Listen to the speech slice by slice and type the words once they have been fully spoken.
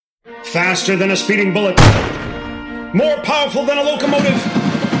Faster than a speeding bullet. More powerful than a locomotive.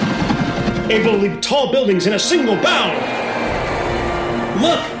 Able to leap tall buildings in a single bound.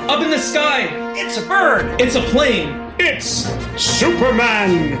 Look! Up in the sky! It's a bird! It's a plane! It's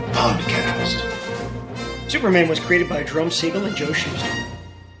Superman Podcast. Superman was created by Jerome Siegel and Joe Shuster.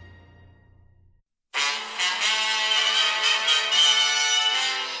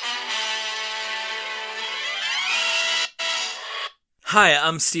 Hi,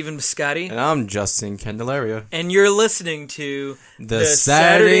 I'm Stephen Biscotti. And I'm Justin Candelaria. And you're listening to The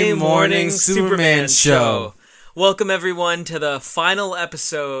Saturday Morning Superman Show. Welcome, everyone, to the final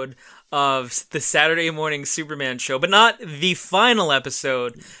episode of the Saturday Morning Superman Show. But not the final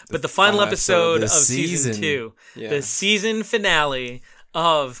episode, but the final episode of Season 2. Yeah. The season finale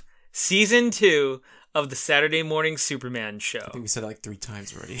of Season 2 of the Saturday Morning Superman Show. I think we said it like 3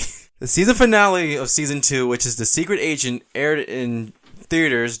 times already. The season finale of Season 2, which is The Secret Agent, aired in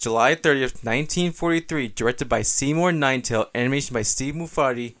theaters July 30th, 1943, directed by Seymour Ninetail, animation by Steve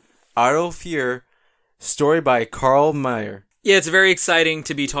Muffatti, Otto Fuhr, story by Carl Meyer. Yeah, it's very exciting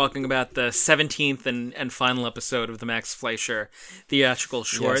to be talking about the 17th and final episode of the Max Fleischer theatrical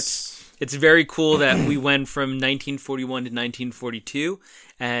shorts. Yes. It's very cool that we went from 1941 to 1942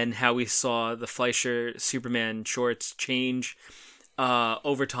 and how we saw the Fleischer Superman shorts change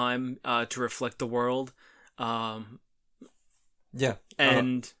over time to reflect the world. Yeah.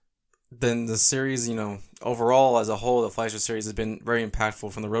 And then the series, overall as a whole, the Fleischer series has been very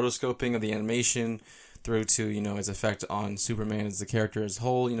impactful, from the rotoscoping of the animation through to, its effect on Superman as the character as a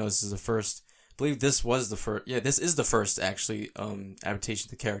whole. This is the first, I believe this was the first, this is the first actually adaptation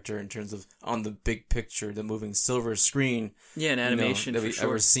of the character in terms of on the big picture, the moving silver screen. Yeah, an animation that for we've sure.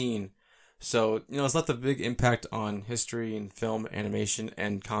 ever seen. So, it's left a big impact on history and film, animation,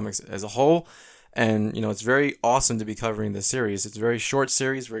 and comics as a whole. And, it's very awesome to be covering this series. It's a very short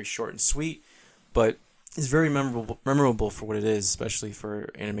series, very short and sweet, but it's very memorable for what it is, especially for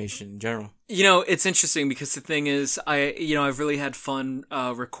animation in general. It's interesting because the thing is, I've really had fun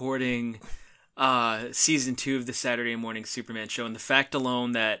recording season 2 of the Saturday Morning Superman Show, and the fact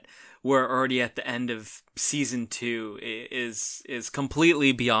alone that we're already at the end of season 2 is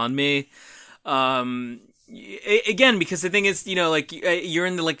completely beyond me. Again, because the thing is, you're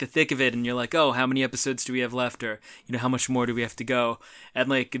in the thick of it, and you're like, oh, how many episodes do we have left, or how much more do we have to go,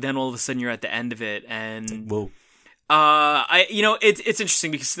 and then all of a sudden you're at the end of it, and whoa. It's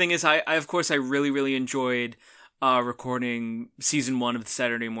interesting because the thing is, I really, really enjoyed recording season 1 of the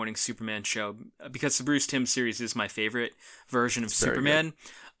Saturday Morning Superman Show, because the Bruce Timm series is my favorite version of Superman.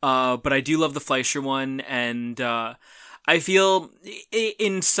 But I do love the Fleischer one, and I feel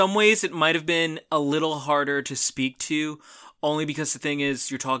in some ways it might have been a little harder to speak to, only because the thing is,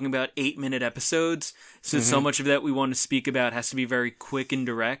 you're talking about 8-minute episodes, so much of that we want to speak about has to be very quick and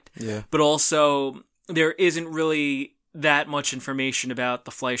direct. Yeah. But also, there isn't really that much information about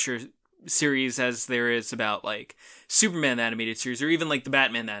the Fleischer series as there is about Superman the animated series, or even the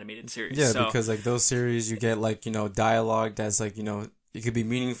Batman the animated series. Yeah, because those series you get dialogue that's it could be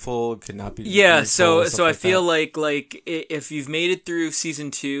meaningful, it could not be. Yeah, so I feel that. like if you've made it through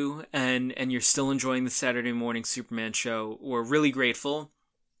season 2 and you're still enjoying the Saturday Morning Superman Show, we're really grateful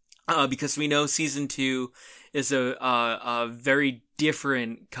because we know season 2 is a very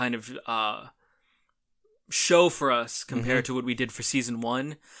different kind of show for us compared to what we did for season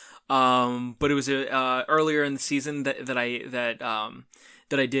 1. But it was earlier in the season that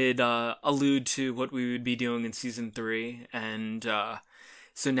I did allude to what we would be doing in season 3, and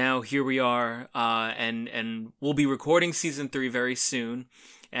so now here we are, and we'll be recording season 3 very soon,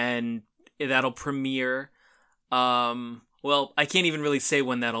 and that'll premiere. Well, I can't even really say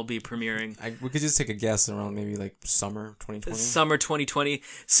when that'll be premiering. We could just take a guess around maybe summer 2020. Summer 2020.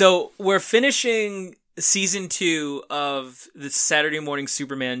 So we're finishing season 2 of the Saturday Morning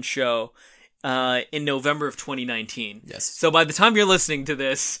Superman Show in November of 2019. Yes. So by the time you're listening to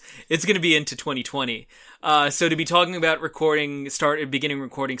this, it's going to be into 2020. So to be talking about beginning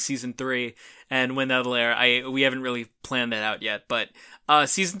recording season 3 and when that'll air, we haven't really planned that out yet. But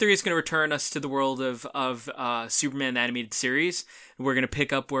season 3 is going to return us to the world of Superman the animated series. We're going to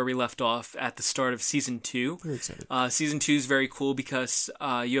pick up where we left off at the start of season 2. Very excited. Season 2 is very cool because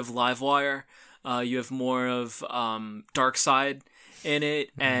you have Livewire, you have more of Darkseid in it,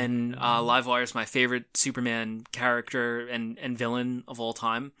 and Livewire is my favorite Superman character and villain of all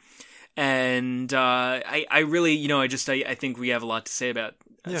time. And I really, I think we have a lot to say about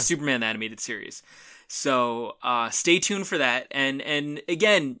Superman animated series. So stay tuned for that. And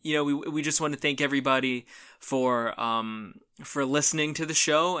again, we just want to thank everybody for listening to the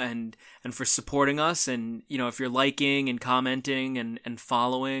show and for supporting us. And if you're liking and commenting and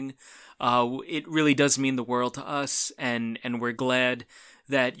following, it really does mean the world to us. And we're glad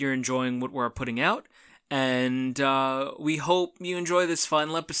that you're enjoying what we're putting out. And we hope you enjoy this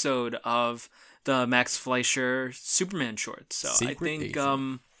final episode of the Max Fleischer Superman shorts. So I think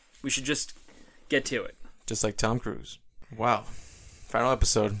we should just get to it. Just like Tom Cruise. Wow. Final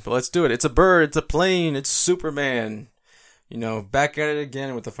episode. But let's do it. It's a bird. It's a plane. It's Superman. Back at it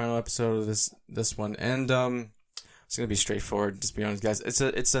again with the final episode of this one. And it's going to be straightforward, just be honest, guys.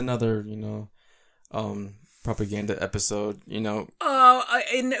 It's another, propaganda episode, In ways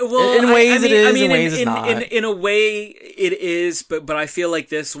it is, in ways it's not. In a way it is, but I feel like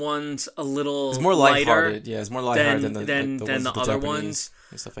this one's a little it's more lighthearted. Yeah, it's more lighthearted than the other ones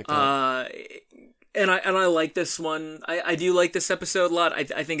and stuff like that. And I like this one. I do like this episode a lot.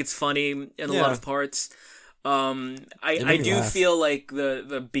 I think it's funny in a lot of parts. I do feel like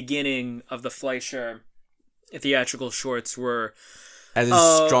the beginning of the Fleischer theatrical shorts were as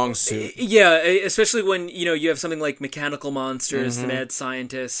a strong suit. Yeah, especially when, you have something like Mechanical Monsters, The Mad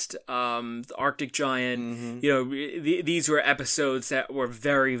Scientist, The Arctic Giant. These were episodes that were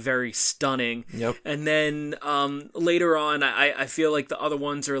very, very stunning. Yep. And then later on, I feel like the other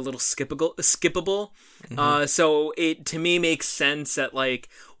ones are a little skippable. So it, to me, makes sense that, like,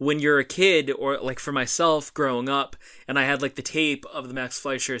 when you're a kid, or, like, for myself growing up, and I had, like, the tape of the Max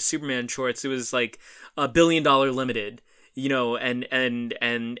Fleischer Superman shorts, it was, like, $1 Billion Limited.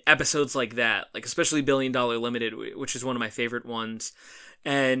 And episodes like that, like especially $1 Billion Limited, which is one of my favorite ones,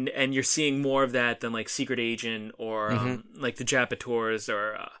 and you're seeing more of that than like Secret Agent or like the Japators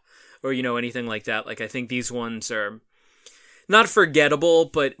or anything like that. Like I think these ones are not forgettable,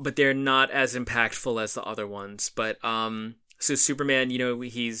 but they're not as impactful as the other ones. But so Superman,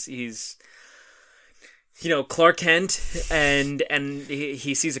 he's Clark Kent, and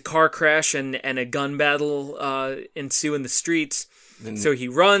he sees a car crash and a gun battle ensue in the streets. So he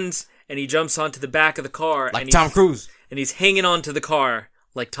runs and he jumps onto the back of the car, like Tom Cruise, and he's hanging onto the car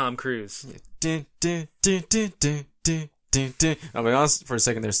like Tom Cruise. I'll be honest for a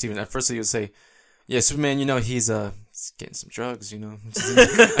second there, Steven. At first you would say, "Yeah, Superman, he's getting some drugs,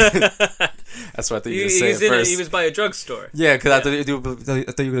 That's what I thought you were going to say at first. He was by a drugstore. Yeah, because I thought you were going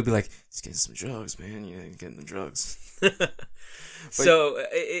to be like, he's getting some drugs, man. He's getting the drugs. So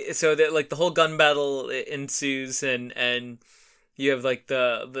that, like, the whole gun battle ensues, and you have like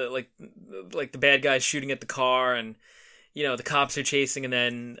the bad guys shooting at the car, and the cops are chasing, and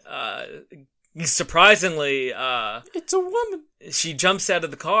then surprisingly, it's a woman. She jumps out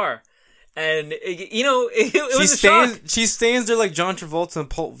of the car. And it was a shock. She stands there like John Travolta in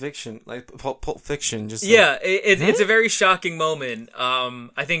Pulp Fiction, just it's a very shocking moment.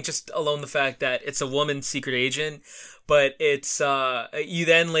 I think just alone the fact that it's a woman secret agent, but it's you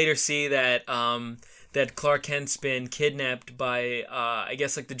then later see that that Clark Kent's been kidnapped by I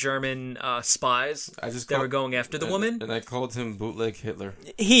guess like the German spies that were going after the woman. And I called him bootleg Hitler.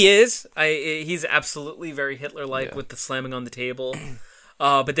 He is. He's absolutely very Hitler-like with the slamming on the table.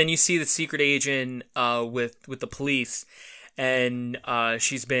 But then you see the secret agent with the police, and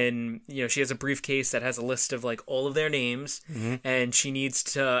she's been, she has a briefcase that has a list of like all of their names, and she needs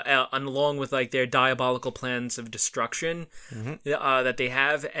to, along with like their diabolical plans of destruction that they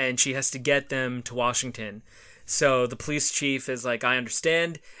have, and she has to get them to Washington. So the police chief is like, I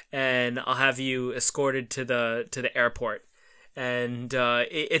understand, and I'll have you escorted to the airport. And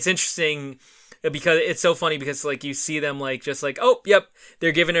it's interesting. Because it's so funny because like you see them like just like, oh yep,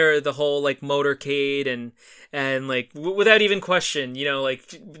 they're giving her the whole like motorcade and like without even question,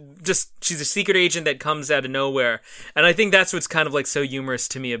 like just she's a secret agent that comes out of nowhere. And I think that's what's kind of like so humorous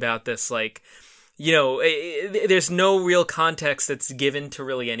to me about this, like, there's no real context that's given to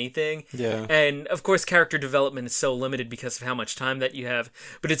really anything. Yeah. And of course character development is so limited because of how much time that you have,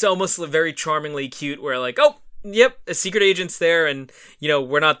 but it's almost very charmingly cute where like, oh yep, a secret agent's there, and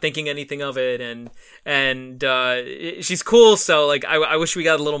we're not thinking anything of it, and she's cool. So like, I wish we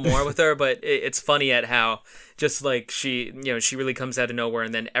got a little more with her, but it's funny at how just like she really comes out of nowhere,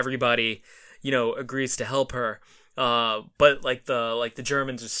 and then everybody agrees to help her. But like the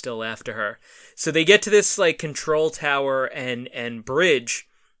Germans are still after her. So they get to this like control tower and bridge,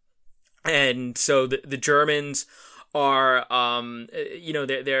 and so the Germans are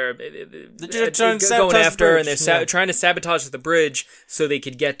they're going after her, and they're trying to sabotage the bridge so they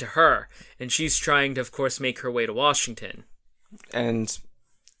could get to her, and she's trying to of course make her way to Washington. And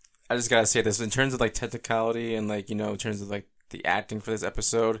I just gotta say this in terms of like technicality and like in terms of like the acting for this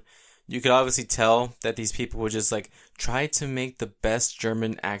episode, you could obviously tell that these people would just like try to make the best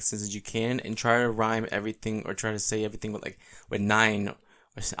German accents that you can and try to rhyme everything or try to say everything with nine or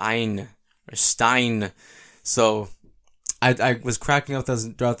ein or Stein. So I was cracking up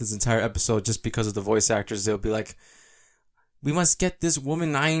throughout this entire episode just because of the voice actors. They'll be like, we must get this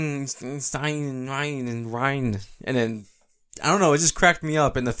woman Einstein, Ryan, and Ryan. And then, I don't know, it just cracked me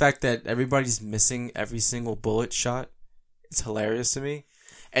up. And the fact that everybody's missing every single bullet shot, it's hilarious to me.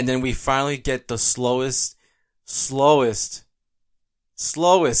 And then we finally get the slowest,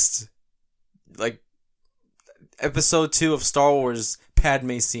 like, episode 2 of Star Wars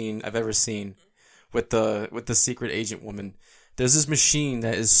Padme scene I've ever seen with the secret agent woman. There's this machine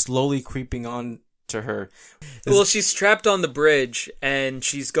that is slowly creeping on to her. Well, she's trapped on the bridge and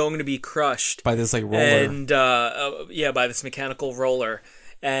she's going to be crushed by this like roller. And by this mechanical roller.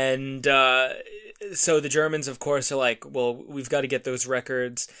 And so the Germans, of course, are like, well, we've got to get those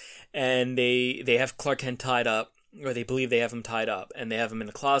records. And they have Clark Kent tied up, or they believe they have him tied up, and they have him in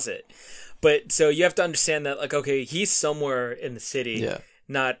a closet. But so you have to understand that, like, okay, he's somewhere in the city,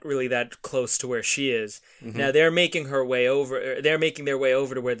 not really that close to where she is. Mm-hmm. Now they're making their way over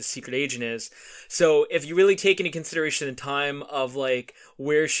to where the secret agent is. So if you really take into consideration the time of like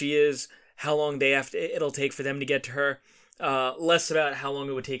where she is, how long it'll take for them to get to her. Less about how long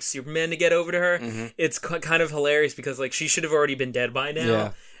it would take Superman to get over to her. Mm-hmm. It's kind of hilarious because like she should have already been dead by now.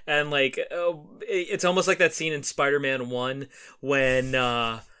 Yeah. And like it's almost like that scene in Spider-Man 1 when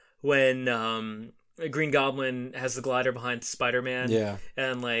Green Goblin has the glider behind Spider-Man. Yeah.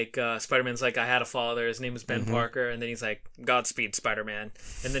 And like Spider-Man's like, I had a father, his name was Ben Parker, and then he's like, Godspeed, Spider-Man.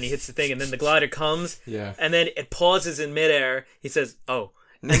 And then he hits the thing and then the glider comes. Yeah. And then it pauses in midair. He says, oh.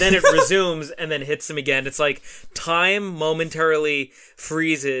 And then it resumes and then hits him again. It's like time momentarily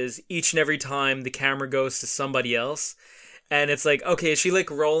freezes each and every time the camera goes to somebody else. And it's like, okay, is she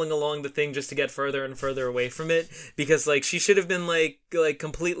like rolling along the thing just to get further and further away from it? Because like she should have been like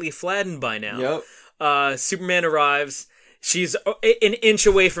completely flattened by now. Yep. Superman arrives. She's an inch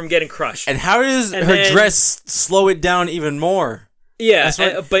away from getting crushed. And how does her dress slow it down even more? Yeah,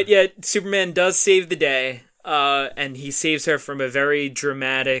 but yet Superman does save the day. And he saves her from a very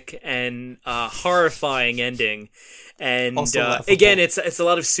dramatic and horrifying ending. And again, it's a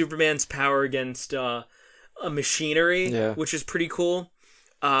lot of Superman's power against a machinery, which is pretty cool.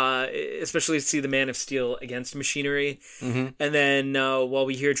 Especially to see the Man of Steel against machinery. Mm-hmm. And then while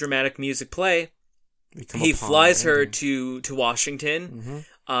we hear dramatic music play, he flies her to Washington.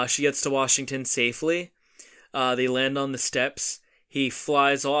 Mm-hmm. She gets to Washington safely. They land on the steps. He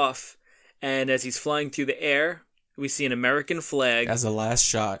flies off. And as he's flying through the air, we see an American flag. As the last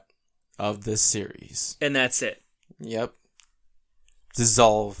shot of this series. And that's it. Yep.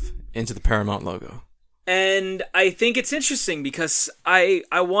 Dissolve into the Paramount logo. And I think it's interesting because I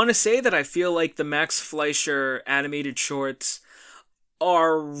want to say that I feel like the Max Fleischer animated shorts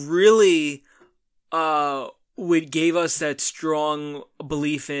are really what gave us that strong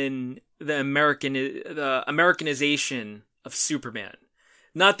belief in the Americanization of Superman.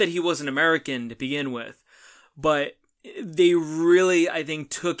 Not that he wasn't American to begin with, but they really, I think,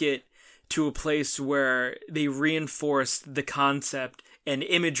 took it to a place where they reinforced the concept and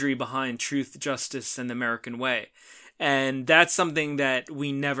imagery behind truth, justice, and the American way. And that's something that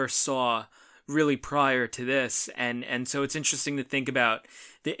we never saw really prior to this. And so it's interesting to think about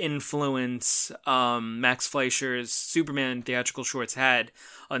the influence Max Fleischer's Superman theatrical shorts had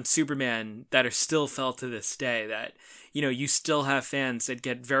on Superman that are still felt to this day. That, you know, you still have fans that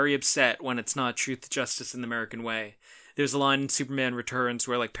get very upset when it's not truth, justice, and the American way. There's a line in Superman Returns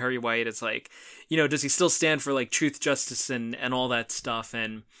where, like, Perry White is like, you know, does he still stand for, like, truth, justice, and all that stuff?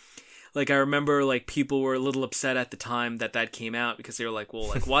 And, like, I remember, like, people were a little upset at the time that came out because they were like, well,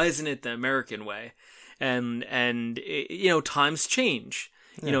 like, why isn't it the American way? And it, you know, times change.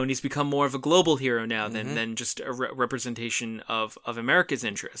 Yeah. You know, and he's become more of a global hero now than just a representation of America's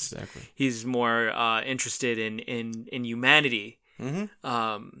interests. Exactly. He's more interested in humanity.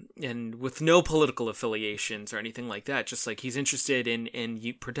 Mm-hmm. And with no political affiliations or anything like that, just like he's interested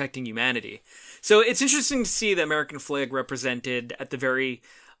in protecting humanity. So it's interesting to see the American flag represented at the very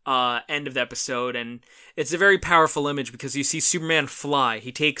end of the episode, and it's a very powerful image because you see Superman fly,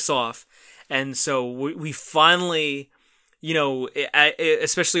 he takes off, and so we finally, you know,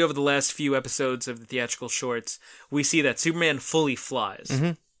 especially over the last few episodes of the theatrical shorts, we see that Superman fully flies.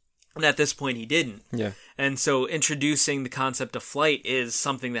 Mm-hmm. And at this point, he didn't. Yeah. And so introducing the concept of flight is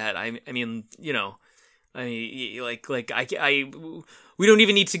something that, I mean, we don't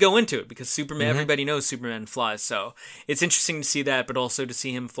even need to go into it because Superman, everybody knows Superman flies. So it's interesting to see that, but also to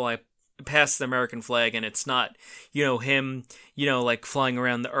see him fly past the American flag, and it's not, him, like flying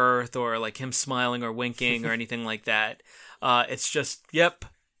around the earth or like him smiling or winking or anything like that. It's just, yep,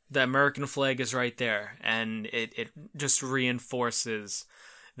 the American flag is right there, and it just reinforces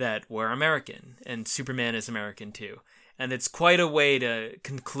that we're American, and Superman is American too. And it's quite a way to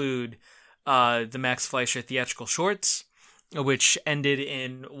conclude the Max Fleischer theatrical shorts, which ended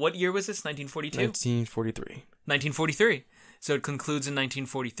in, what year was this, 1942? 1943. 1943. So it concludes in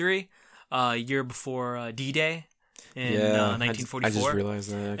 1943, a year before D-Day in 1944. I just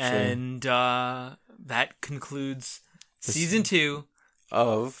realized that, actually. And that concludes Season 2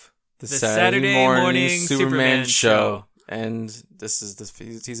 of the Saturday morning Superman show. And this is the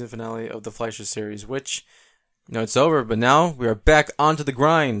season finale of the Fleischer series, which, it's over, but now we are back onto the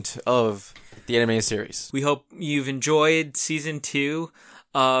grind of the animated series. We hope you've enjoyed Season 2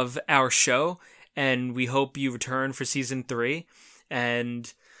 of our show, and we hope you return for Season 3.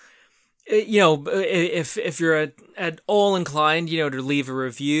 And, if you're at all inclined, to leave a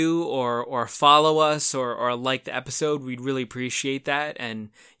review or follow us or like the episode, we'd really appreciate that. And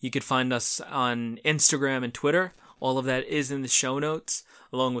you could find us on Instagram and Twitter. All of that is in the show notes,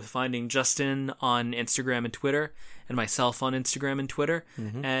 along with finding Justin on Instagram and Twitter, and myself on Instagram and Twitter.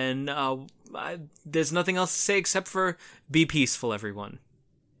 Mm-hmm. And there's nothing else to say except for be peaceful, everyone.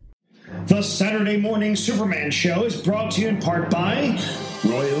 The Saturday Morning Superman Show is brought to you in part by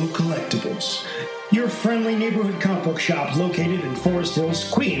Royal Collectibles, your friendly neighborhood comic book shop located in Forest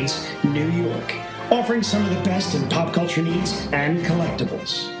Hills, Queens, New York, offering some of the best in pop culture needs and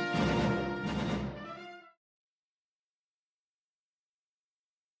collectibles.